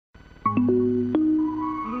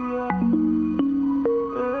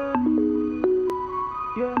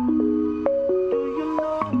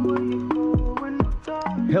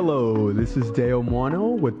Hello, this is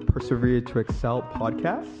Mwano with Persevere to Excel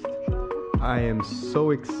podcast. I am so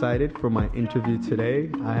excited for my interview today.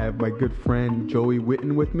 I have my good friend Joey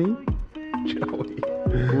Whitten with me. Joey.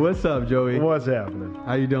 What's up, Joey? What's happening?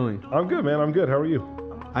 How you doing? I'm good, man. I'm good. How are you?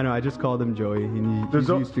 I know, I just called him Joey. He's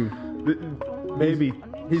used to... Maybe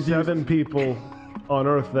he's 7 people on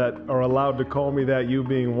Earth that are allowed to call me that, you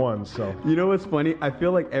being one, so... You know what's funny? I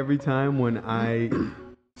feel like every time when I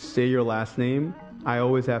say your last name, I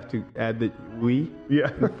always have to add the we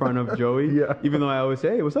in front of Joey. Yeah. Even though I always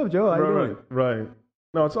say, hey, what's up, Joe? How you doing? Right.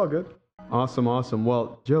 No, it's all good. Awesome.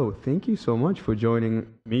 Well, Joe, thank you so much for joining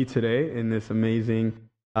me today in this amazing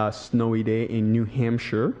snowy day in New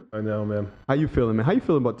Hampshire. I know, man. How you feeling, man? How you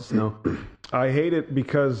feeling about the snow? I hate it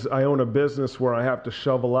because I own a business where I have to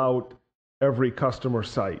shovel out every customer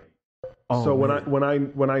site. Oh, so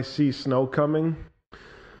man. when I see snow coming, a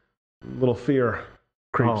little fear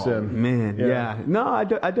creeps in. Man, yeah. No, I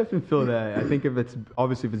definitely feel that. I think if it's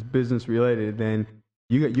business related, then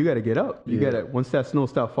you got to get up. You got to, once that snow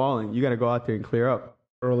stops falling, you got to go out there and clear up.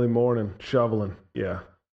 Early morning, shoveling. Yeah.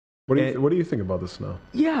 What do you think about the snow?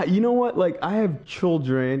 Yeah, you know what? Like, I have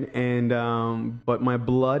children, and but my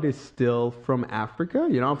blood is still from Africa.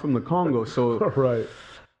 You know, I'm from the Congo, so right.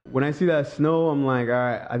 When I see that snow, I'm like, all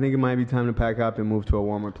right, I think it might be time to pack up and move to a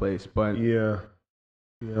warmer place. But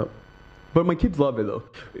But my kids love it though.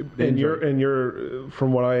 And you're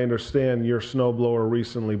from what I understand, your snowblower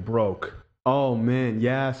recently broke. Oh man,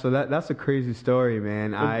 yeah. So that's a crazy story,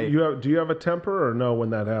 man. Do you have a temper or no when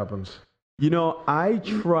that happens? You know, I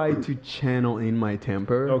try to channel in my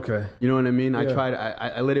temper. Okay. You know what I mean? Yeah.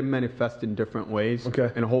 I let it manifest in different ways. Okay.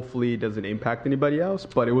 And hopefully it doesn't impact anybody else.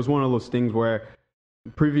 But it was one of those things where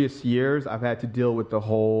previous years I've had to deal with the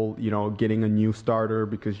whole, getting a new starter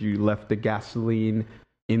because you left the gasoline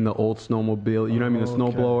in the old snowmobile, the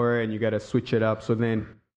snowblower, and you got to switch it up. So then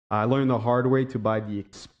I learned the hard way to buy the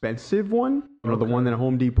expensive one, the one at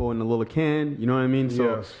Home Depot in a little can, you know what I mean?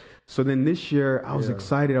 So then this year I was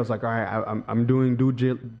excited. I was like, all right, I'm doing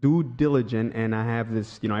due diligent, and I have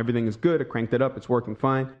this, everything is good. I cranked it up. It's working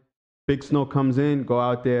fine. Big snow comes in, go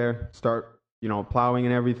out there, start, plowing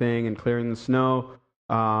and everything and clearing the snow.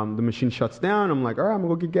 The machine shuts down. I'm like, all right, I'm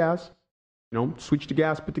gonna go get gas. Switch the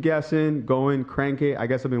gas, put the gas in, go in, crank it. I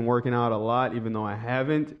guess I've been working out a lot, even though I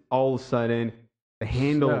haven't. All of a sudden, the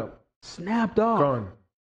handle snapped off. Gone.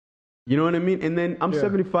 You know what I mean? And then I'm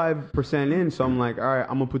 75% in, so I'm like, all right,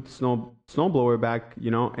 I'm gonna put the snowblower back,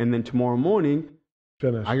 and then tomorrow morning,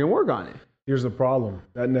 finish. I can work on it. Here's the problem.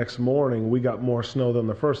 That next morning, we got more snow than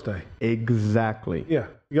the first day. Exactly. Yeah.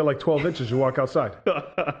 You got like 12 inches, you walk outside. You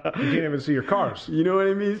can't even see your cars. You know what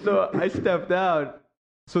I mean? So I stepped out.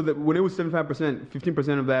 So that when it was 75%,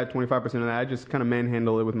 15% of that, 25% of that, I just kind of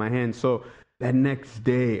manhandled it with my hands. So that next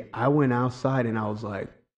day, I went outside and I was like,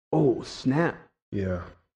 oh, snap. Yeah.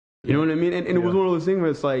 You know what I mean? And it was one of those things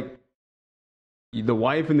where it's like, the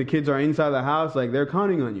wife and the kids are inside the house, like they're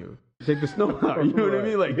counting on you to take the snow out. You know what I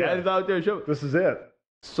mean? Like, Dad's out there showing. This is it.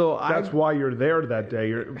 So that's why you're there that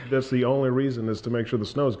day. That's the only reason is to make sure the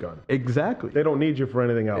snow's gone. Exactly. They don't need you for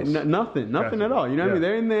anything else. Nothing at all. You know what I mean?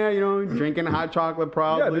 They're in there, drinking hot chocolate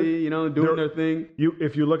probably, doing their thing.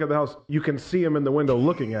 If you look at the house, you can see them in the window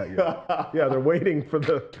looking at you. Yeah, they're waiting for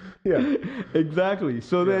the, Exactly.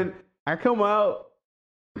 So then I come out,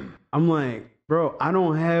 I'm like, bro, I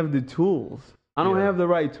don't have the tools. I don't have the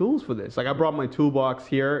right tools for this. Like, I brought my toolbox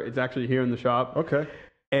here. It's actually here in the shop. Okay.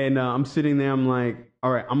 And I'm sitting there, I'm like,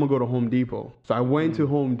 all right, I'm going to go to Home Depot. So I went to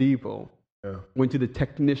Home Depot, went to the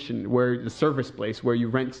technician, the service place where you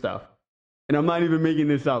rent stuff. And I'm not even making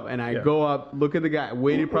this up. And I go up, look at the guy,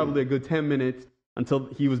 waited probably a good 10 minutes until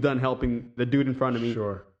he was done helping the dude in front of me.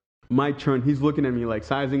 Sure. My turn, he's looking at me, like,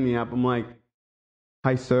 sizing me up. I'm like,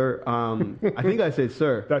 hi, sir. I think I said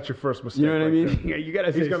sir. That's your first mistake. You know what I mean? Yeah, you got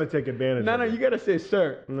to say. He's going to take advantage of it. No, you got to say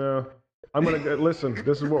sir. No. I'm going to, listen,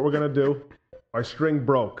 this is what we're going to do. My string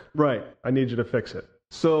broke. Right. I need you to fix it.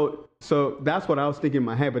 So that's what I was thinking in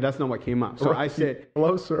my head, but that's not what came up. So I said,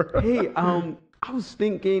 hello, sir. Hey, I was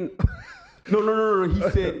thinking, no. He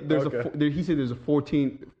said there's a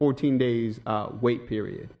 14 days wait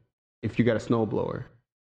period if you got a snowblower.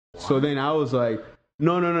 Wow. So then I was like,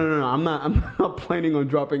 no. I'm not planning on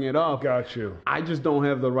dropping it off. Got you. I just don't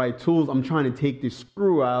have the right tools. I'm trying to take this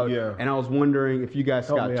screw out. Yeah. And I was wondering if you guys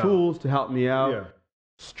got tools to help me out. Yeah.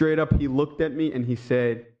 Straight up, he looked at me and he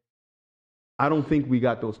said, I don't think we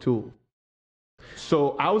got those tools.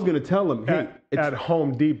 So I was gonna tell him, hey, at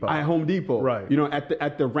Home Depot. At Home Depot, right? You know,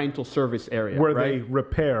 at the rental service area where right? they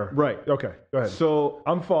repair. Right. Okay, go ahead. So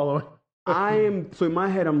I'm following. so in my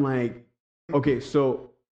head I'm like, okay,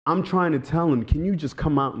 so I'm trying to tell him, can you just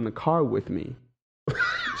come out in the car with me?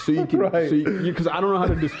 So you can, right. Because I don't know how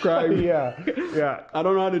to describe. yeah. I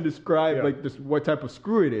don't know how to describe like this, what type of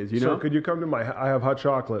screw it is. You know. So could you come to I have hot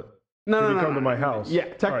chocolate. No, come to my house. Yeah,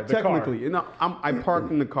 right, technically, you know, I parked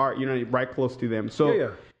in the car, you know, right close to them. So, yeah.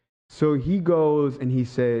 So he goes and he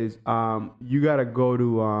says, you gotta go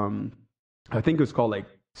to, I think it was called like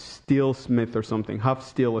Steel Smith or something, Huff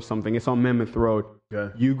Steel or something. It's on Mammoth Road.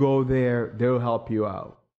 Okay. You go there, they'll help you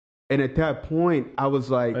out. And at that point, I was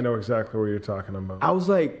like, I know exactly what you're talking about. I was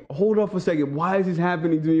like, hold up a second. Why is this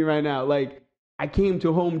happening to me right now? Like, I came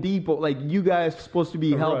to Home Depot. Like, you guys are supposed to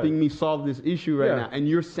be helping me solve this issue right now, and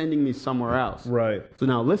you're sending me somewhere else. Right. So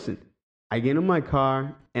now listen, I get in my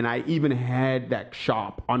car, and I even had that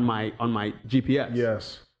shop on my GPS.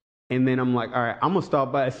 Yes. And then I'm like, all right, I'm gonna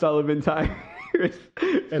stop by Sullivan Tires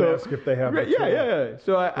and ask if they have it. Yeah.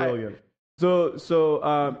 So brilliant.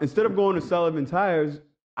 So instead of going to Sullivan Tires,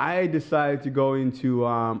 I decided to go into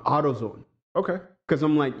AutoZone. Okay. Because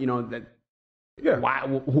I'm like, you know, that. Yeah. Why?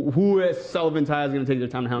 Who is Sullivan Tires going to take their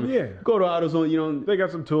time to help me? Yeah. Go to AutoZone, you know. They got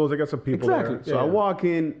some tools. They got some people exactly. there. So I walk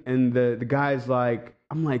in, and the guy's like,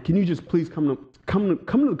 I'm like, can you just please come to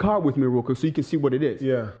the car with me real quick so you can see what it is?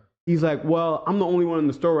 Yeah. He's like, well, I'm the only one in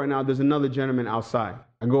the store right now. There's another gentleman outside.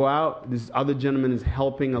 I go out. This other gentleman is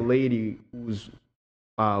helping a lady who's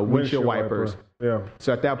windshield wipers. Yeah.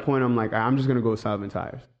 So at that point, I'm like, I'm just going to go to Sullivan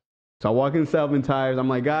Tires. So I walk in Sullivan Tires. I'm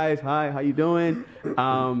like, guys, hi, how you doing?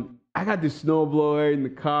 I got this snowblower in the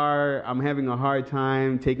car. I'm having a hard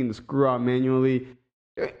time taking the screw out manually. Is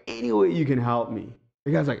there any way you can help me?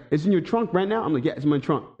 The guy's like, it's in your trunk right now? I'm like, yeah, it's in my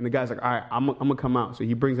trunk. And the guy's like, all right, I'm going to come out. So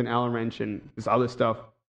he brings an Allen wrench and this other stuff,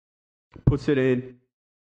 puts it in,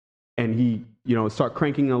 and he, you know, start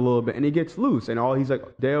cranking a little bit, and it gets loose. And he's like,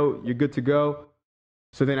 Dale, you're good to go.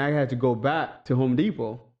 So then I had to go back to Home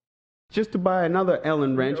Depot just to buy another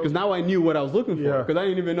Allen wrench, because now I knew what I was looking for, because I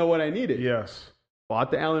didn't even know what I needed. Yes. Bought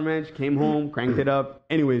the Allen wrench, came home, cranked it up.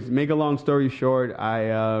 Anyways, make a long story short,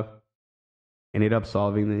 I ended up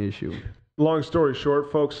solving the issue. Long story short,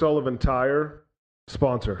 folks, Sullivan Tire,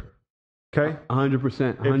 sponsor. Okay?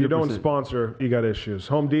 100%. If you don't sponsor, you got issues.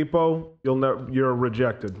 Home Depot, you're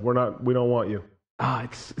rejected. We don't want you.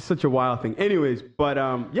 It's such a wild thing. Anyways, but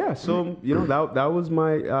yeah, so you know that was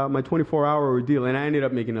my my 24-hour ordeal, and I ended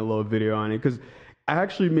up making a little video on it because I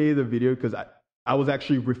actually made the video because I was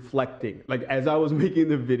actually reflecting. Like as I was making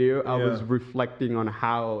the video, I was reflecting on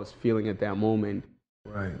how I was feeling at that moment.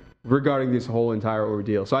 Right. Regarding this whole entire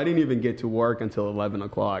ordeal. So I didn't even get to work until 11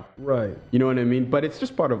 o'clock. Right. You know what I mean? But it's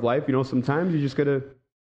just part of life. You know, sometimes you just got to...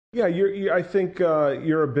 Yeah, I think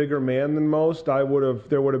you're a bigger man than most. There would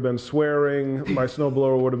have been swearing. My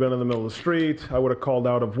snowblower would have been in the middle of the street. I would have called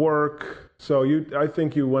out of work. So I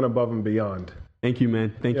think you went above and beyond. Thank you,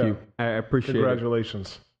 man. Thank you. I appreciate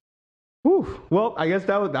Congratulations. Whew. Well, I guess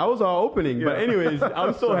that was our opening. Yeah. But anyways,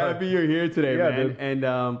 I'm so happy you're here today, man. Dude. And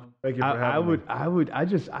thank you for having me. I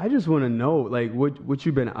just want to know like what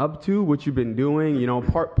you've been up to, what you've been doing. You know,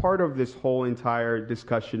 part of this whole entire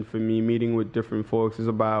discussion for me, meeting with different folks, is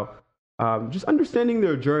about just understanding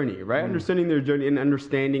their journey, right? Understanding their journey and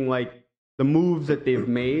understanding like the moves that they've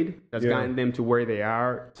made that's gotten them to where they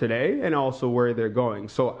are today, and also where they're going.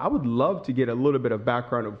 So I would love to get a little bit of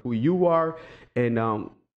background of who you are and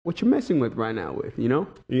what you're messing with right now with, you know?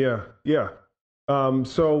 Yeah.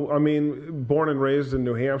 So, I mean, born and raised in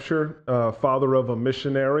New Hampshire, father of a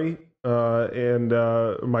missionary, and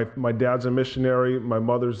my dad's a missionary. My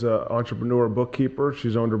mother's an entrepreneur, bookkeeper.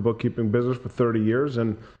 She's owned her bookkeeping business for 30 years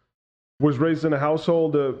and was raised in a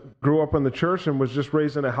household, grew up in the church and was just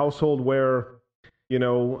raised in a household where, you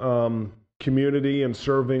know, community and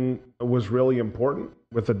serving was really important,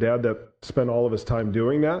 with a dad that spent all of his time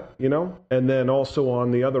doing that, you know? And then also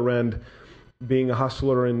on the other end, being a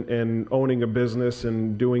hustler and owning a business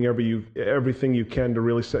and doing everything you can to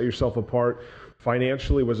really set yourself apart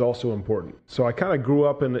financially was also important. So I kind of grew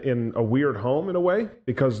up in a weird home in a way,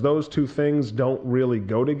 because those two things don't really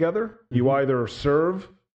go together. You either serve,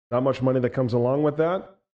 not much money that comes along with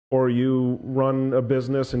that, or you run a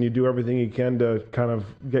business and you do everything you can to kind of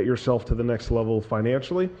get yourself to the next level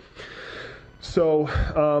financially. So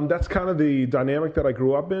that's kind of the dynamic that I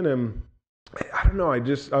grew up in, and I don't know,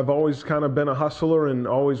 I've always kind of been a hustler and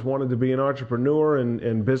always wanted to be an entrepreneur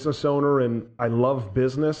and business owner, and I love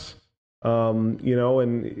business, you know,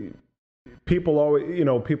 and people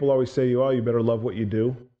always say, oh, you better love what you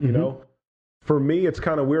do, you know. for me, it's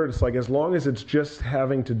kind of weird. It's like, as long as it's just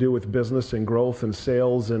having to do with business and growth and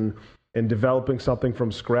sales and developing something from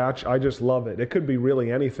scratch, I just love it. It could be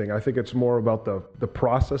really anything. I think it's more about the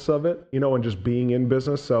process of it, and just being in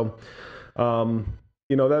business. So,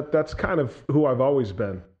 that's kind of who I've always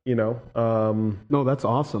been, No, that's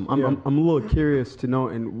awesome. I'm a little curious to know,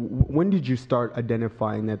 and when did you start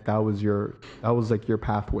identifying that was like your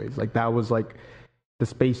pathways? Like that was like the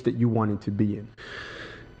space that you wanted to be in?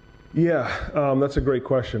 Yeah, that's a great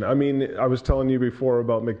question. I mean, I was telling you before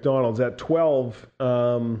about McDonald's. At 12,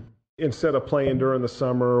 instead of playing during the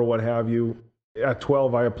summer or what have you, at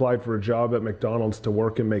 12, I applied for a job at McDonald's to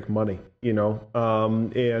work and make money,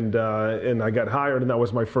 and I got hired, and that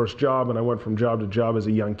was my first job, and I went from job to job as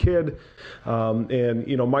a young kid.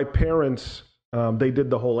 My parents, they did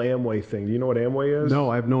the whole Amway thing. Do you know what Amway is? No,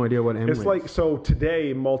 I have no idea what Amway is. It's like, so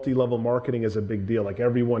today, multi-level marketing is a big deal. Like,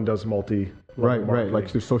 everyone does multi-level marketing. Right, like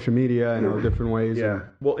through social media and all different ways. Yeah.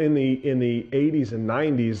 Well, in the 80s and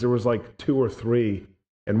 90s, there was like 2 or 3.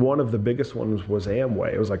 And one of the biggest ones was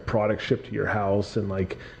Amway. It was like product shipped to your house, and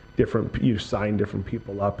like you sign different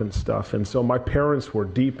people up and stuff. And so my parents were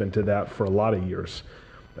deep into that for a lot of years.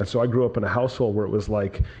 And so I grew up in a household where it was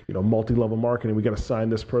like, multi-level marketing. We got to sign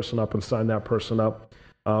this person up and sign that person up.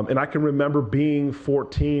 And I can remember being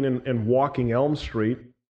 14 and walking Elm Street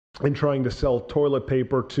and trying to sell toilet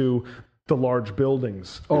paper to the large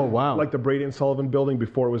buildings. Oh, wow. Like the Brady and Sullivan building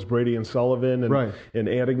before it was Brady and Sullivan, and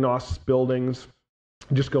Antignos buildings.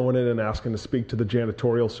 Just going in and asking to speak to the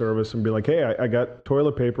janitorial service and be like, hey, I got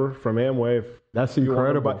toilet paper from Amway. That's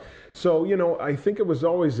incredible. So, I think it was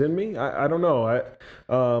always in me. I don't know.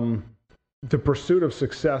 The pursuit of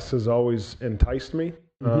success has always enticed me.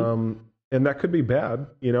 Mm-hmm. And that could be bad,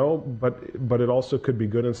 but it also could be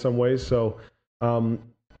good in some ways. So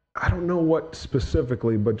I don't know what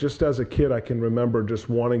specifically, but just as a kid, I can remember just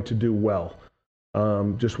wanting to do well,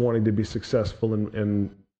 just wanting to be successful and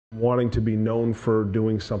wanting to be known for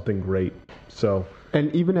doing something great. So,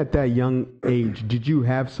 and even at that young age, did you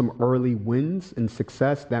have some early wins and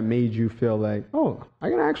success that made you feel like, oh, I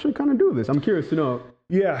can actually kind of do this? I'm curious to know.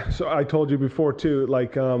 Yeah, so I told you before too,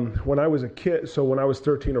 like when I was a kid, so when I was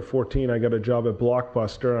 13 or 14, I got a job at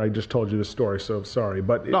Blockbuster. I just told you the story, so sorry.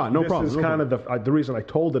 But no problem. This is kind of the reason I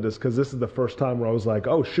told it is because this is the first time where I was like,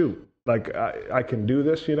 oh, shoot, like I can do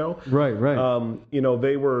this, Right.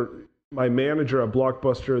 They were, my manager at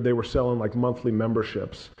Blockbuster, they were selling like monthly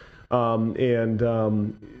memberships. They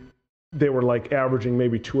were like averaging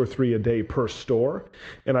maybe 2 or 3 a day per store.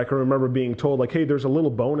 And I can remember being told like, hey, there's a little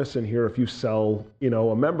bonus in here if you sell,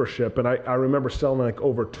 a membership. And I remember selling like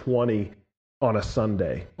over 20 on a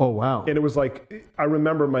Sunday. Oh, wow. And it was like, I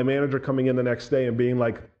remember my manager coming in the next day and being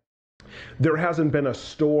like, there hasn't been a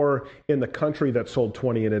store in the country that sold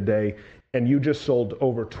 20 in a day, and you just sold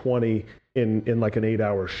over 20 in like an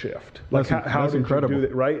 8-hour shift. Like how did incredible. You do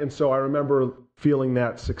that, right? And so I remember feeling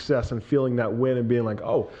that success and feeling that win and being like,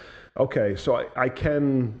 oh, okay, so I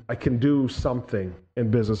can do something in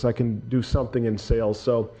business. I can do something in sales.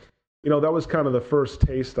 So, that was kind of the first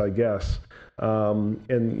taste, I guess.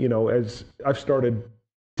 As I've started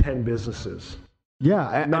 10 businesses.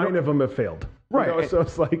 Yeah. 9 of them have failed. Right. So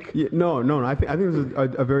it's like... Yeah, no. I think this is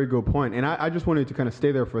a very good point. And I just wanted to kind of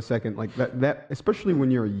stay there for a second. Like that, especially when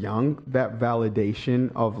you're young, that validation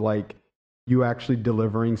of like you actually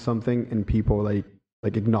delivering something and people like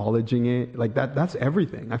acknowledging it, like that's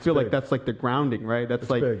everything. I feel like that's like the grounding, right? That's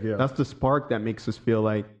like big, yeah. That's the spark that makes us feel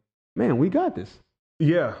like, man, we got this.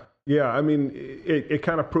 Yeah. I mean, it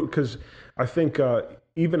kind of proved, because I think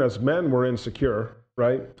even as men, we're insecure,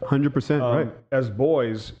 right? 100%, right. As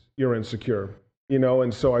boys, you're insecure,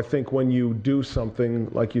 and so I think when you do something,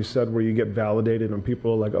 like you said, where you get validated and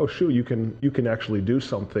people are like, oh, shoot, you can actually do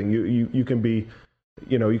something. You can be,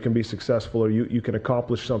 you can be successful, or you can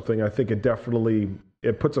accomplish something. I think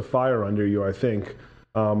it puts a fire under you, I think,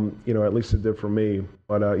 at least it did for me.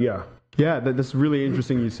 But yeah. Yeah, that's really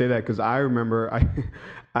interesting you say that, because I remember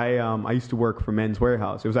I used to work for Men's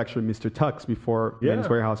Warehouse. It was actually Mr. Tux before Men's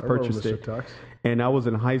Warehouse purchased it. Tux. And I was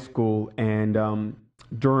in high school, and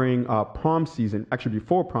during prom season, actually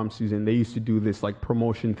before prom season, they used to do this like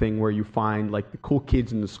promotion thing where you find like the cool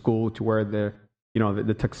kids in the school to wear the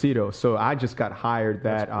tuxedo. So I just got hired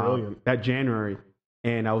that January.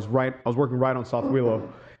 And I was working right on South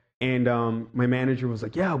Willow, and my manager was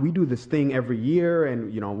like, "Yeah, we do this thing every year,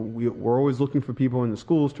 and we're always looking for people in the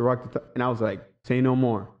schools to rock the." And I was like, "Say no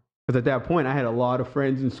more," because at that point I had a lot of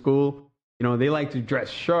friends in school. They like to dress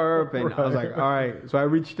sharp, and I was like, "All right." So I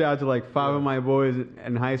reached out to like 5 of my boys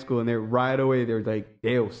in high school, and they were like,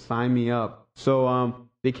 "Dale, sign me up." So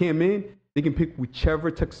they came in. They can pick whichever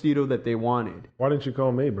tuxedo that they wanted. Why didn't you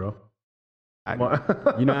call me, bro? You know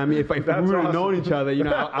what I mean? If we would have known each other, you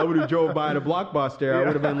know, I would have drove by the Blockbuster. I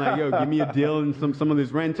would have been like, yo, give me a deal and some of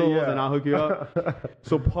these rentals and I'll hook you up.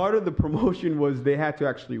 So part of the promotion was they had to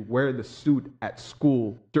actually wear the suit at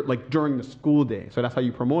school, like during the school day. So that's how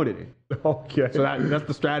you promoted it. Okay. So that's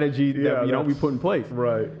the strategy that, you know, we put in place.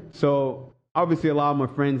 Right. So obviously a lot of my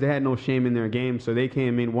friends, they had no shame in their game. So they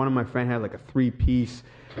came in. One of my friends had like a 3-piece,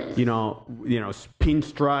 you know,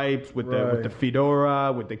 pinstripes with the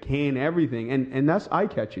fedora, with the cane, everything, and that's eye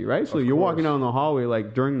catchy, right? So you're walking down the hallway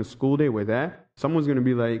like during the school day with that, someone's gonna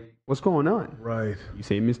be like, "What's going on?" Right. You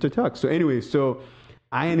say, "Mr. Tuck." So anyway, so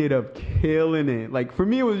I ended up killing it. Like for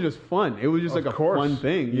me, it was just fun. It was just like a fun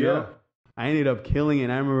thing, you know. I ended up killing it.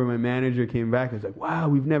 And I remember my manager came back and was like, "Wow,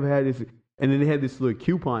 we've never had this." And then they had this little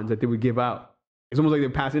coupons that they would give out. It's almost like they're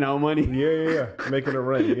passing out money. Yeah. Making it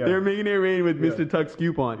rain. Yeah. They're making it rain with Mr. Tuck's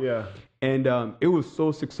coupon. Yeah. And it was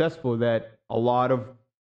so successful that a lot of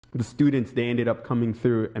the students, they ended up coming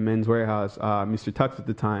through a Men's Warehouse, Mr. Tuck's at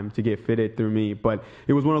the time, to get fitted through me. But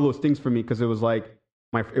it was one of those things for me because it was like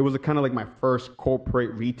it was kind of like my first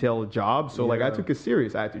corporate retail job. So like I took it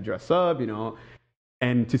serious. I had to dress up, you know,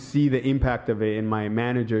 and to see the impact of it and my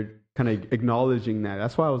manager kind of acknowledging that.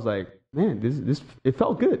 That's why I was like, man, this it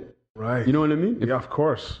felt good. Right. You know what I mean? Yeah, of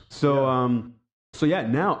course. So,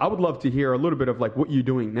 now I would love to hear a little bit of like what you're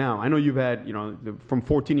doing now. I know you've had, you know, from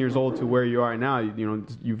 14 years old to where you are now, you know,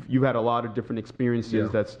 you've had a lot of different experiences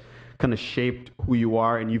that's kind of shaped who you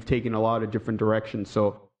are, and you've taken a lot of different directions.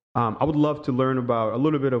 So, I would love to learn about a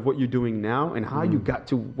little bit of what you're doing now and how you got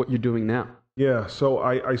to what you're doing now. Yeah. So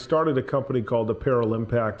I started a company called Apparel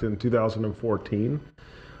Impact in 2014.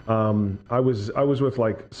 I was with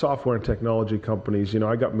like software and technology companies. You know,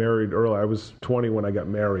 I got married early. I was 20 when I got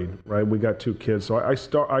married, right? We got 2 kids. So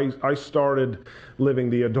I started living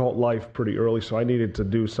the adult life pretty early. So I needed to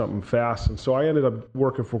do something fast. And so I ended up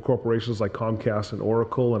working for corporations like Comcast and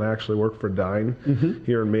Oracle, and I actually worked for Dine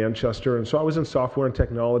here in Manchester. And so I was in software and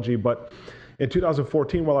technology, but in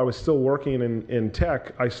 2014, while I was still working in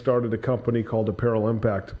tech, I started a company called Apparel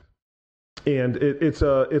Impact. And it's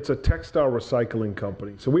a textile recycling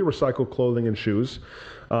company. So we recycle clothing and shoes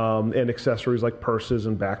and accessories like purses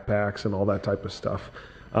and backpacks and all that type of stuff.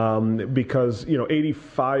 Because, you know,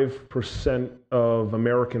 85% of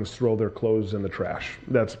Americans throw their clothes in the trash.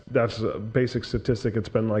 That's a basic statistic. It's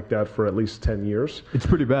been like that for at least 10 years. It's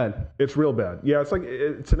pretty bad. It's real bad. Yeah,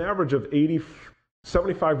 it's an average of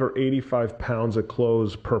 75 or 85 pounds of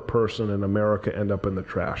clothes per person in America end up in the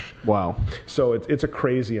trash. Wow. So it's a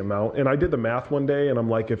crazy amount. And I did the math one day, and I'm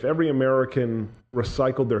like, if every American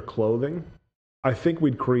recycled their clothing, I think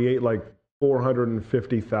we'd create like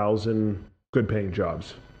 450,000 good-paying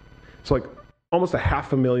jobs. It's like almost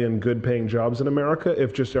 500,000 good-paying jobs in America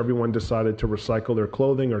if just everyone decided to recycle their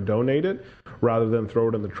clothing or donate it rather than throw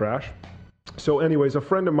it in the trash. So anyways, a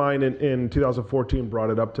friend of mine in 2014 brought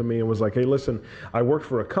it up to me and was like, hey, listen, I worked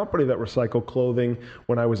for a company that recycled clothing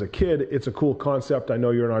when I was a kid. It's a cool concept. I know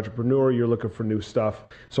you're an entrepreneur. You're looking for new stuff.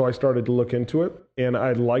 So I started to look into it, and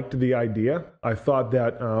I liked the idea. I thought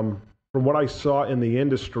that from what I saw in the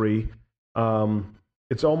industry,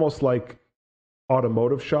 it's almost like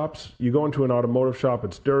automotive shops. You go into an automotive shop,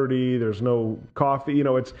 it's dirty, there's no coffee, you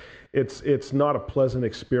know, it's not a pleasant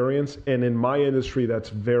experience. And in my industry, that's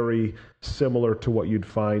very similar to what you'd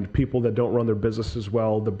find. People that don't run their businesses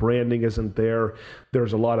well, the branding isn't there.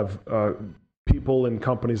 There's a lot of people and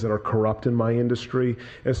companies that are corrupt in my industry.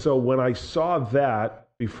 And so when I saw that,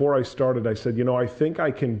 before I started, I said, you know, I think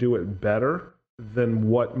I can do it better than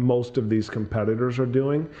what most of these competitors are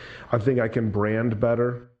doing. I think I can brand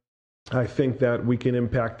better. I think that we can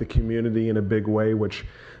impact the community in a big way, which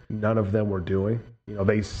none of them were doing. You know,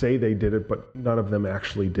 they say they did it, but none of them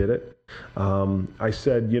actually did it. I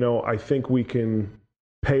said, you know, I think we can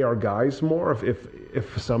pay our guys more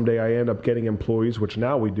if someday I end up getting employees, which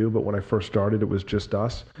now we do, but when I first started, it was just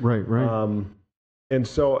us. Right. And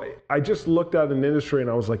so I just looked at an industry and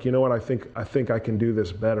I was like, you know what, I think I can do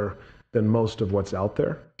this better than most of what's out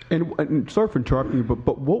there. And sorry for interrupting you,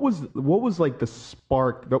 but what was like the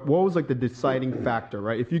spark? What was like the deciding factor,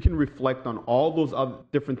 right? If you can reflect on all those other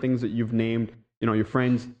different things that you've named, you know, your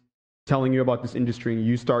friends telling you about this industry and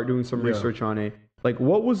you start doing some research on it. Like,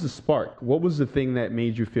 what was the spark? What was the thing that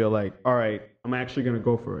made you feel like, all right, I'm actually going to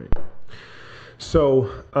go for it? So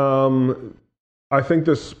I think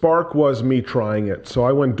the spark was me trying it. So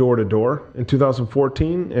I went door to door in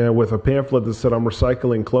 2014 with a pamphlet that said, I'm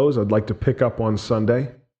recycling clothes. I'd like to pick up on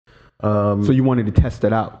Sunday. So you wanted to test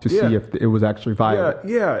it out to see if it was actually viable.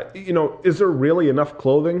 Yeah. You know, is there really enough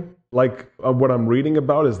clothing? Like what I'm reading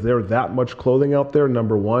about, is there that much clothing out there?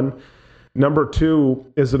 Number one. Number two,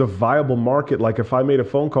 is it a viable market? Like if I made a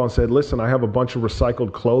phone call and said, listen, I have a bunch of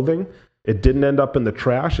recycled clothing. It didn't end up in the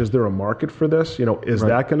trash. Is there a market for this? Is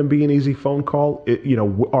that going to be an easy phone call?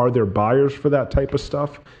 Are there buyers for that type of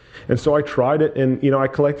stuff? And so I tried it, and I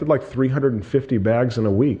collected like 350 bags in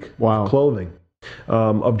a week of clothing,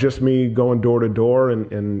 of just me going door to door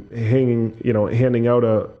and handing out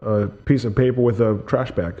a piece of paper with a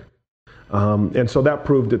trash bag. And so that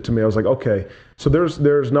proved it to me. I was like, okay, so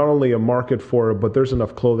there's not only a market for it, but there's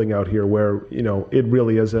enough clothing out here where it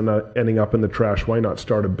really is ending up in the trash. Why not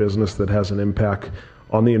start a business that has an impact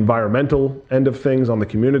on the environmental end of things, on the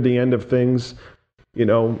community end of things,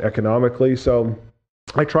 economically? So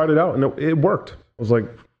I tried it out, and it worked. I was like,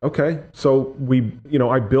 okay. So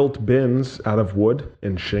I built bins out of wood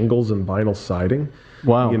and shingles and vinyl siding.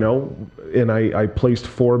 Wow. And I placed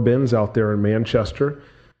 4 bins out there in Manchester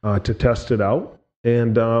to test it out.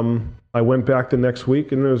 And I went back the next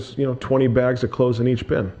week, and there's 20 bags of clothes in each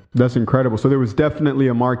bin. That's incredible. So there was definitely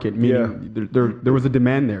a market, meaning there was a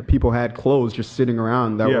demand there. People had clothes just sitting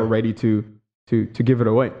around that were ready to give it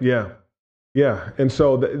away. Yeah. And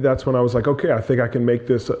so that's when I was like, okay, I think I can make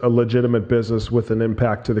this a legitimate business with an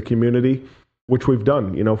impact to the community, which we've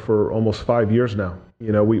done, for almost 5 years now.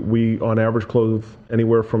 We on average clothe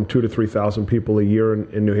anywhere from 2,000 to 3,000 people a year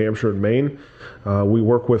in New Hampshire and Maine. We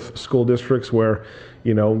work with school districts where,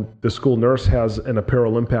 the school nurse has an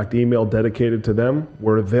Apparel Impact email dedicated to them,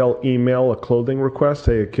 where they'll email a clothing request.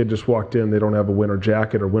 Hey, a kid just walked in, they don't have a winter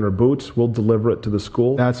jacket or winter boots. We'll deliver it to the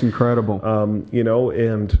school. That's incredible.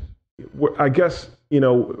 And I guess,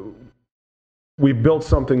 we've built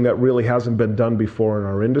something that really hasn't been done before in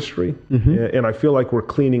our industry. Mm-hmm. And I feel like we're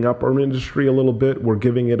cleaning up our industry a little bit. We're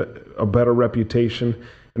giving it a better reputation.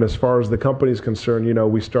 And as far as the company is concerned,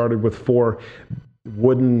 we started with 4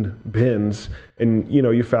 wooden bins. And,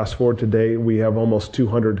 you fast forward today, we have almost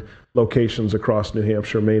 200 locations across New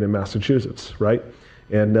Hampshire, Maine, and Massachusetts, right?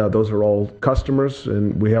 And those are all customers,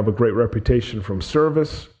 and we have a great reputation from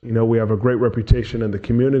service. We have a great reputation in the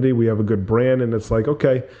community. We have a good brand, and it's like,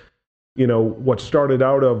 okay, what started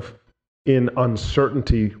out of in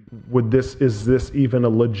uncertainty, is this even a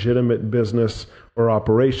legitimate business or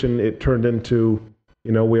operation? It turned into,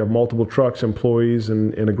 we have multiple trucks, employees,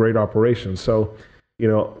 and a great operation. So,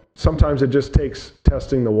 sometimes it just takes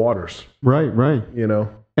testing the waters. Right.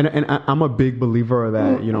 And I'm a big believer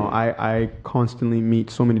that, I constantly meet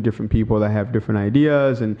so many different people that have different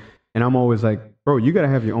ideas, and I'm always like, bro, you got to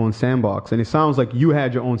have your own sandbox. And it sounds like you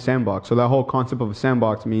had your own sandbox. So that whole concept of a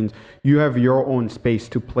sandbox means you have your own space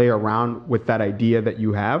to play around with that idea that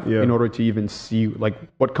you have in order to even see like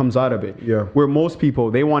what comes out of it. Yeah. Where most people,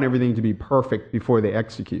 they want everything to be perfect before they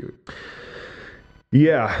execute.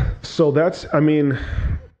 Yeah. So that's one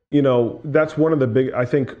of the big, I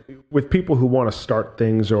think with people who want to start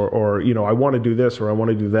things or I want to do this or I want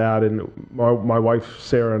to do that. And my wife,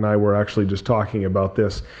 Sarah, and I were actually just talking about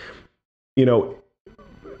this.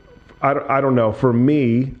 I don't know. For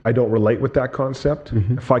me, I don't relate with that concept.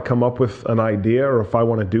 Mm-hmm. If I come up with an idea or if I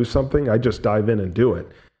want to do something, I just dive in and do it.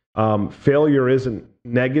 Failure isn't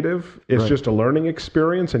negative. It's just a learning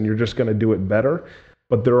experience, and you're just going to do it better.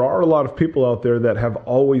 But there are a lot of people out there that have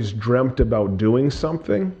always dreamt about doing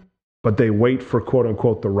something, but they wait for quote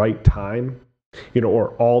unquote the right time, or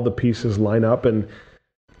all the pieces line up. And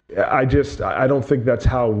I don't think that's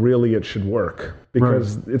how really it should work,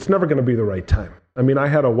 because it's never going to be the right time. I mean, I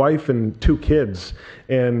had a wife and 2 kids,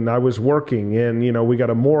 and I was working, and we got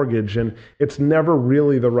a mortgage, and it's never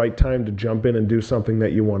really the right time to jump in and do something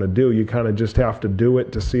that you want to do. You kind of just have to do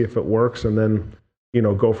it to see if it works, and then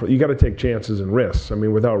go for it. You got to take chances and risks. I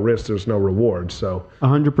mean, without risk, there's no reward. So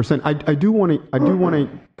 100%. I do want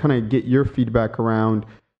to kind of get your feedback around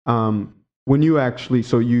when you actually,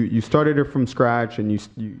 so you started it from scratch and you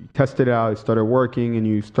tested it out, it started working, and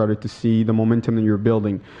you started to see the momentum that you're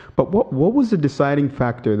building. But what was the deciding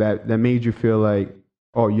factor that made you feel like,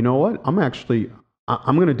 oh, you know what? I'm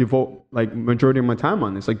going to devote like majority of my time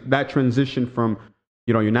on this. Like that transition from,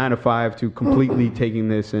 your 9 to 5 to completely taking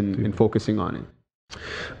this and focusing on it.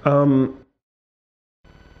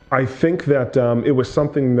 I think that it was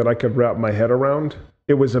something that I could wrap my head around.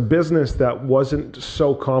 It was a business that wasn't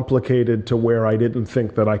so complicated to where I didn't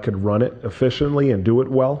think that I could run it efficiently and do it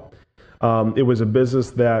well. It was a business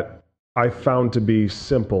that I found to be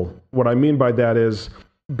simple. What I mean by that is,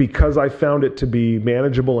 because I found it to be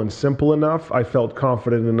manageable and simple enough, I felt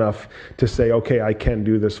confident enough to say, okay, I can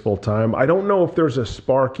do this full time. I don't know if there's a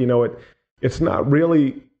spark, it's not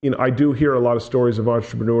really, I do hear a lot of stories of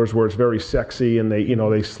entrepreneurs where it's very sexy and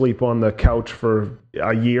they sleep on the couch for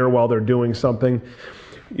a year while they're doing something.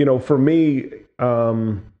 For me,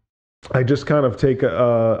 I just kind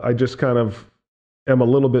of am a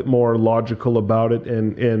little bit more logical about it,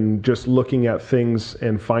 and just looking at things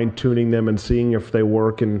and fine tuning them and seeing if they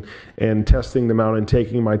work, and testing them out and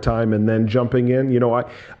taking my time and then jumping in.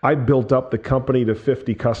 I built up the company to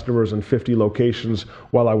 50 customers and 50 locations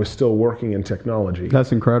while I was still working in technology.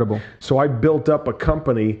 That's incredible. So I built up a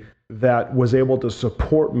company that was able to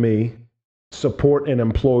support me, support an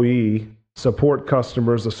employee, support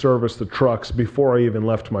customers, the service, the trucks, before I even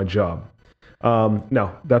left my job.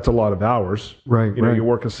 Now, that's a lot of hours. Right. You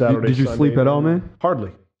work a Saturday, Did you Sunday, sleep at all, man?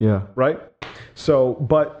 Hardly. Yeah. Right? So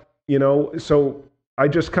I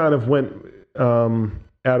just kind of went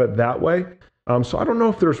at it that way. So I don't know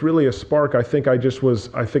if there's really a spark. I think I just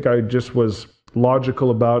was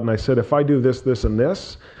logical about it, and I said, if I do this, this, and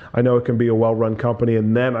this, I know it can be a well-run company,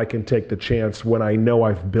 and then I can take the chance when I know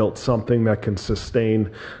I've built something that can sustain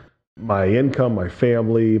my income, my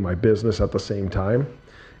family, my business at the same time.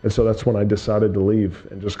 And so that's when I decided to leave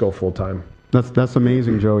and just go full time. That's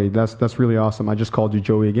amazing, Joey. That's really awesome. I just called you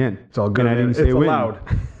Joey again. It's all good. And I didn't say it's Whitten.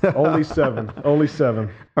 allowed. Only seven.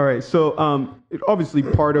 All right. So obviously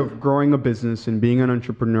part of growing a business and being an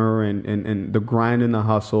entrepreneur and the grind and the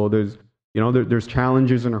hustle, there's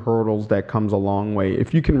challenges and hurdles that comes a long way.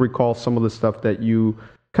 If you can recall some of the stuff that you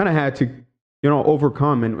kind of had to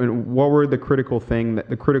overcome, and what were the critical thing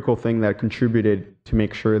that contributed to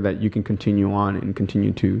make sure that you can continue on and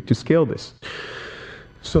continue to scale this?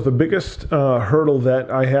 So the biggest hurdle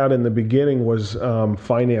that I had in the beginning was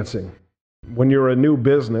financing. When you're a new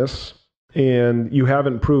business and you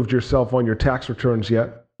haven't proved yourself on your tax returns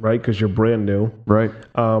yet, right? Because you're brand new, right?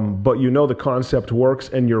 But the concept works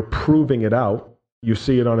and you're proving it out. You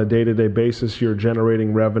see it on a day-to-day basis. You're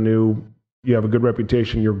generating revenue. You have a good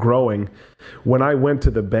reputation, you're growing. When I went to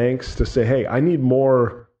the banks to say, hey, I need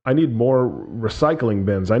more recycling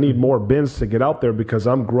bins. I need more bins to get out there because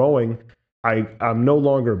I'm growing. I'm no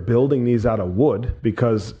longer building these out of wood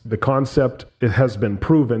because the concept, it has been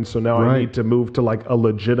proven. So now I need to move to like a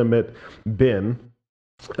legitimate bin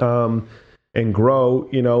and grow.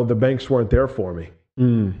 The banks weren't there for me.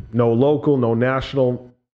 No local, no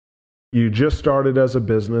national. You just started as a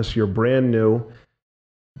business. You're brand new.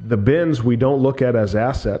 The bins we don't look at as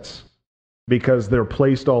assets because they're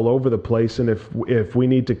placed all over the place. And if we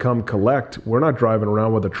need to come collect, we're not driving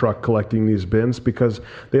around with a truck collecting these bins because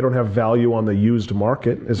they don't have value on the used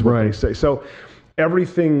market, is what they say. So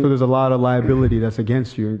everything. So there's a lot of liability that's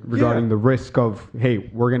against you regarding the risk of, hey,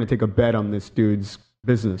 we're going to take a bet on this dude's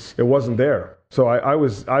business. It wasn't there. So I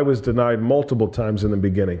was denied multiple times in the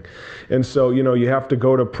beginning. And so, you have to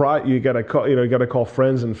go to you got to call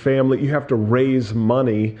friends and family. You have to raise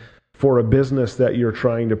money for a business that you're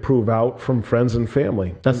trying to prove out from friends and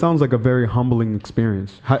family. That sounds like a very humbling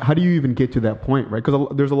experience. How do you even get to that point, right? Because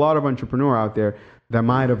there's a lot of entrepreneurs out there that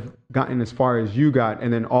might have gotten as far as you got,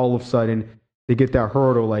 and then all of a sudden they get that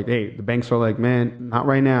hurdle like, hey, the banks are like, man, not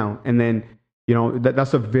right now. And then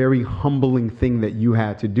that's a very humbling thing that you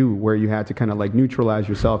had to do, where you had to kind of like neutralize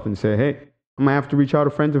yourself and say, hey, I'm gonna have to reach out to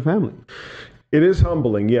friends and family. It is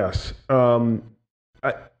humbling, yes.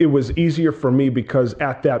 It was easier for me because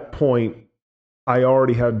at that point, I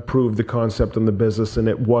already had proved the concept in the business and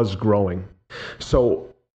it was growing. So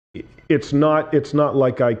it's not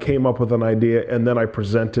like I came up with an idea and then I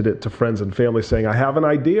presented it to friends and family saying, I have an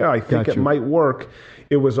idea, I think it might work.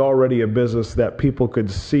 It was already a business that people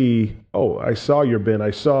could see, oh, I saw your bin,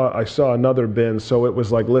 I saw another bin. So it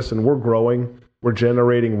was like, listen, we're growing, we're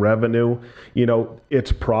generating revenue,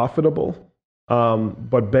 it's profitable.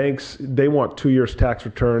 But banks, they want 2 years tax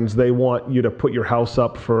returns. They want you to put your house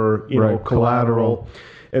up for, collateral.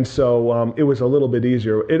 And so it was a little bit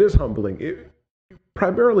easier. It is humbling,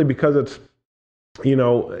 primarily because it's,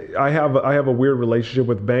 I have a weird relationship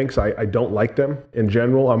with banks. I don't like them in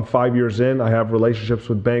general. I'm 5 years in. I have relationships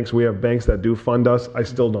with banks. We have banks that do fund us. I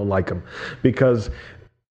still don't like them because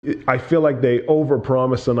I feel like they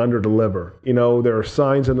overpromise and underdeliver. Their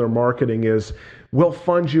signs in their marketing is, we'll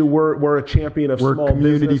fund you. We're a champion of small business. We're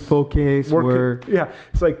community focused.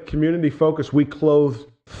 It's like community focused. We clothed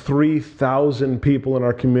 3,000 people in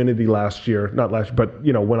our community last year. Not last, but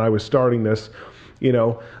when I was starting this.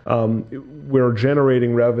 We're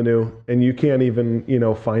generating revenue, and you can't even,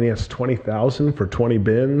 finance 20,000 for 20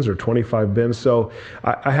 bins or 25 bins. So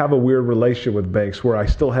I have a weird relationship with banks where I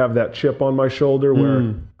still have that chip on my shoulder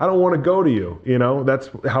where I don't want to go to you.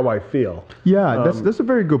 That's how I feel. Yeah, that's a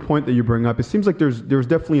very good point that you bring up. It seems like there's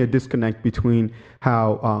definitely a disconnect between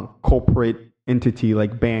how corporate entity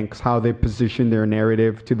like banks, how they position their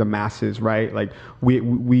narrative to the masses, right? Like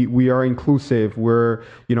we are inclusive. We're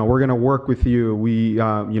going to work with you. We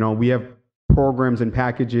have programs and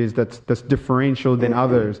packages that's differential than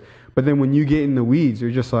others. But then when you get in the weeds,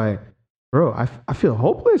 you're just like, bro, I feel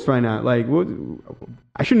hopeless right now. Like, what,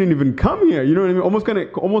 I shouldn't even come here. You know what I mean?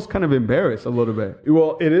 Almost kind of embarrassed a little bit.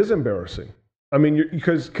 Well, it is embarrassing. I mean,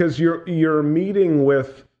 because you're meeting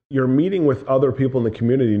with other people in the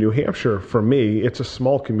community. New Hampshire, for me, it's a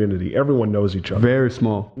small community. Everyone knows each other. Very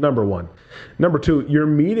small. Number one. Number two, you're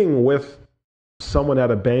meeting with someone at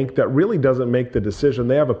a bank that really doesn't make the decision.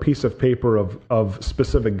 They have a piece of paper of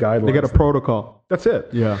specific guidelines. They got a protocol. That's it.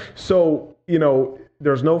 Yeah. So,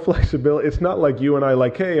 there's no flexibility. It's not like you and I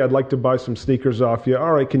like, hey, I'd like to buy some sneakers off you.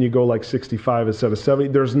 All right, can you go like 65 instead of 70?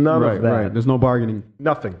 There's none of that. Right. There's no bargaining.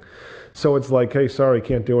 Nothing. So it's like, hey, sorry,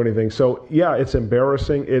 can't do anything. So yeah, it's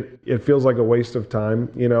embarrassing. It feels like a waste of time,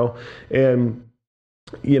 and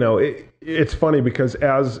it's funny because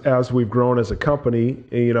as we've grown as a company,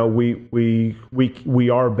 we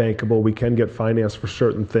are bankable. We can get finance for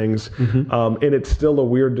certain things, and it's still a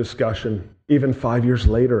weird discussion. Even 5 years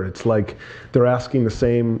later, it's like they're asking the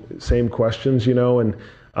same questions, and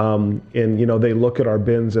they look at our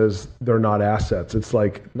bins as they're not assets. It's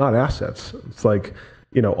like, not assets. It's like,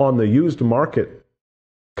 on the used market,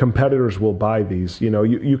 competitors will buy these.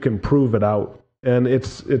 You can prove it out. And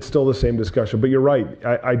it's still the same discussion. But you're right.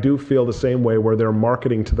 I do feel the same way, where they're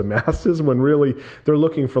marketing to the masses when really they're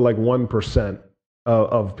looking for like 1%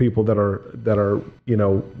 of people that are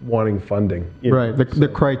wanting funding. Right. The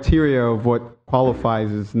criteria of what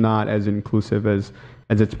qualifies is not as inclusive as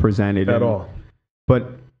it's presented at all.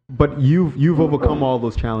 But you've overcome all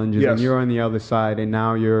those challenges, yes. And you're on the other side, and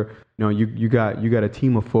now you got a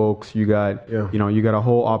team of folks. You got you got a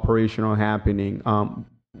whole operational happening.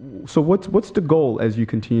 So what's the goal as you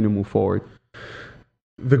continue to move forward?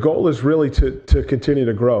 The goal is really to continue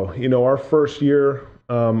to grow. Our first year,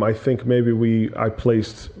 I think maybe I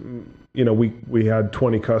placed, we had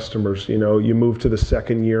 20 customers. You move to the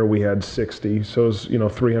second year, we had 60. So it was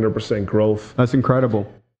 300% growth. That's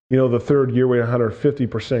incredible. The third year we had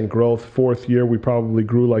 150% growth. Fourth year we probably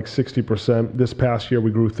grew like 60%. This past year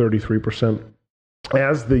we grew 33%.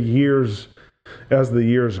 As the years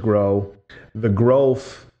grow, the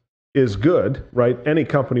growth is good, right? Any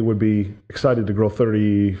company would be excited to grow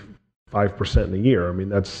 35% in a year. I mean,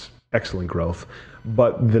 that's excellent growth.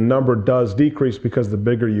 But the number does decrease because the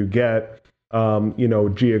bigger you get,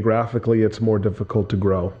 geographically, it's more difficult to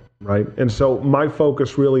grow, right? And so my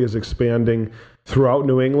focus really is expanding throughout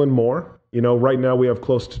New England more. Right now we have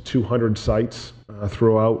close to 200 sites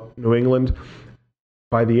throughout New England.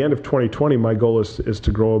 By the end of 2020, my goal is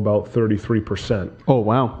to grow about 33%. Oh,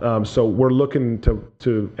 wow. So we're looking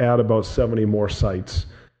to add about 70 more sites.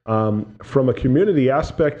 From a community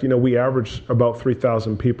aspect, we average about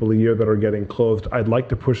 3,000 people a year that are getting clothed. I'd like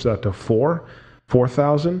to push that to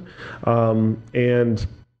 4,000. And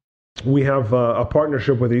we have a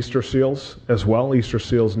partnership with Easter Seals as well, Easter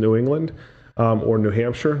Seals New England or New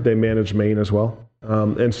Hampshire. They manage Maine as well.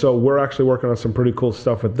 And so we're actually working on some pretty cool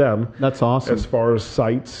stuff with them. That's awesome. As far as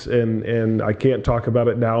sites, and I can't talk about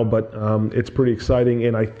it now, but it's pretty exciting,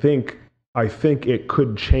 and I think it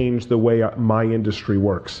could change the way my industry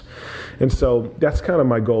works. And so that's kind of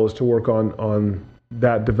my goal, is to work on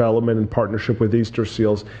that development in partnership with Easter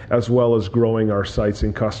Seals, as well as growing our sites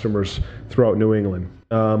and customers throughout New England.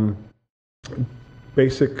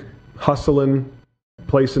 Basic hustling,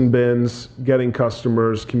 placing bins, getting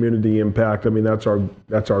customers, community impact. I mean, that's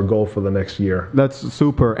our goal for the next year. That's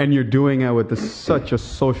super. And you're doing it with such a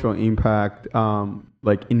social impact,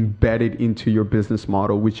 like embedded into your business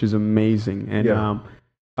model, which is amazing. And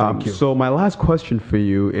Thank you. So my last question for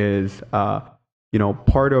you is,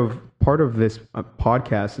 part of this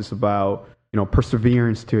podcast is about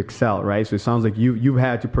perseverance to excel, right? So it sounds like you've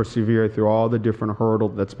had to persevere through all the different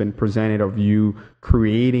hurdles that's been presented of you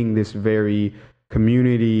creating this very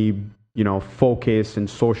community, focus and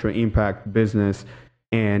social impact business.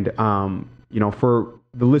 And, for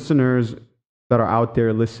the listeners that are out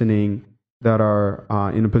there listening that are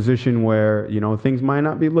in a position where, things might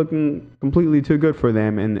not be looking completely too good for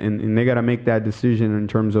them, and they got to make that decision in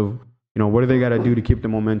terms of, what do they got to do to keep the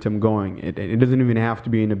momentum going? It doesn't even have to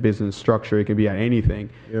be in a business structure. It could be at anything.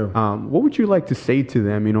 Yeah. What would you like to say to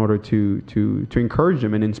them in order to encourage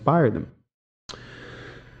them and inspire them?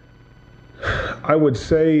 I would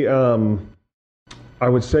say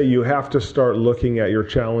you have to start looking at your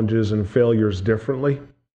challenges and failures differently.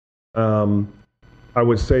 I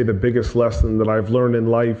would say the biggest lesson that I've learned in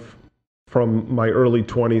life from my early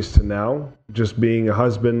 20s to now, just being a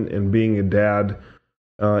husband and being a dad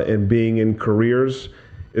and being in careers,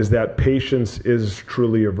 is that patience is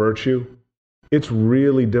truly a virtue. It's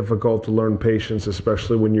really difficult to learn patience,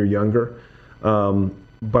 especially when you're younger.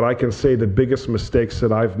 But I can say the biggest mistakes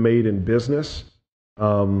that I've made in business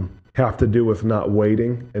have to do with not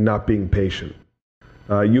waiting and not being patient.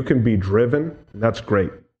 You can be driven, and that's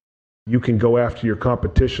great. You can go after your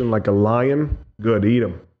competition like a lion. Good, eat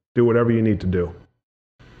them. Do whatever you need to do.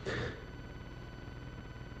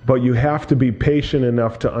 But you have to be patient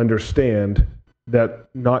enough to understand that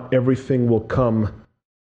not everything will come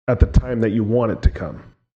at the time that you want it to come.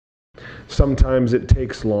 Sometimes it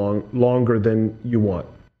takes longer than you want.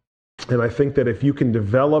 And I think that if you can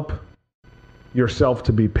develop yourself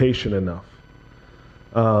to be patient enough,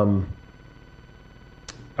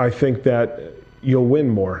 I think that you'll win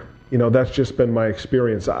more. That's just been my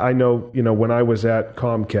experience. I know, when I was at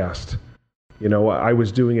Comcast, I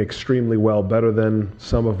was doing extremely well, better than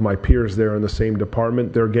some of my peers there in the same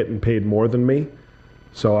department. They're getting paid more than me.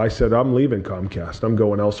 So I said, I'm leaving Comcast. I'm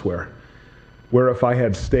going elsewhere. Where if I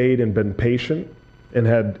had stayed and been patient and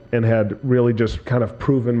had really just kind of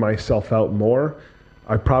proven myself out more,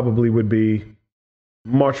 I probably would be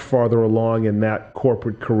much farther along in that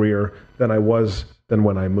corporate career than I was than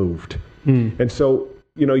when I moved. And so,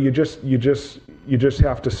 you just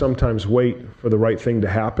have to sometimes wait for the right thing to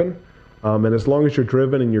happen. And as long as you're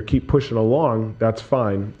driven and you keep pushing along, that's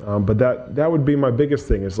fine. But that would be my biggest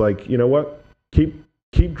thing is like, you know what? Keep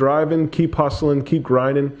driving, keep hustling, keep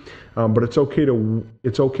grinding. But it's okay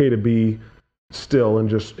to be still and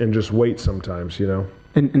just wait sometimes,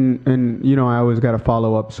 And I always got to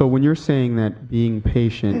follow up. So when you're saying that being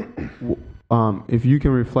patient, if you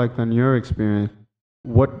can reflect on your experience,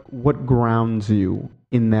 what grounds you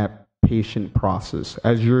in that patient process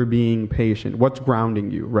as you're being patient? What's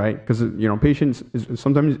grounding you, right? Because patience is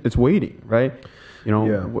sometimes it's waiting, right?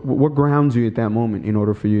 What grounds you at that moment in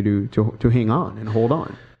order for you to hang on and hold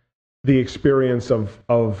on? The experience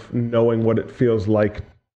of knowing what it feels like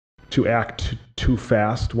to act too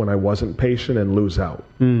fast when I wasn't patient and lose out.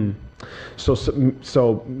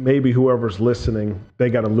 So maybe whoever's listening, they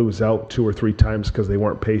got to lose out 2 or 3 times because they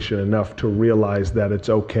weren't patient enough to realize that it's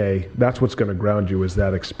okay. That's what's going to ground you is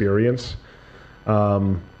that experience.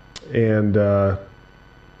 And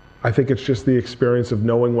I think it's just the experience of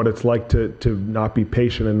knowing what it's like to not be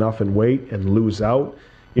patient enough and wait and lose out.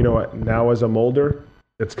 Now as I'm older,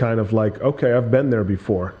 it's kind of like, okay, I've been there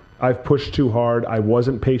before. I've pushed too hard. I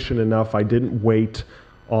wasn't patient enough. I didn't wait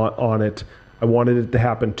on it. I wanted it to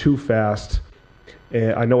happen too fast.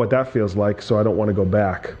 And I know what that feels like, so I don't want to go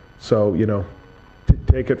back. So,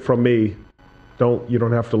 take it from me. You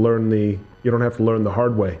don't have to learn the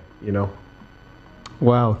hard way,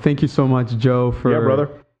 Wow. Thank you so much, Joe,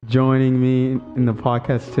 for joining me in the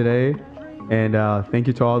podcast today. And thank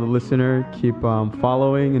you to all the listeners. Keep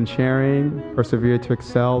following and sharing Persevere to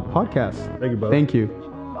Excel podcast. Thank you, brother. Thank you.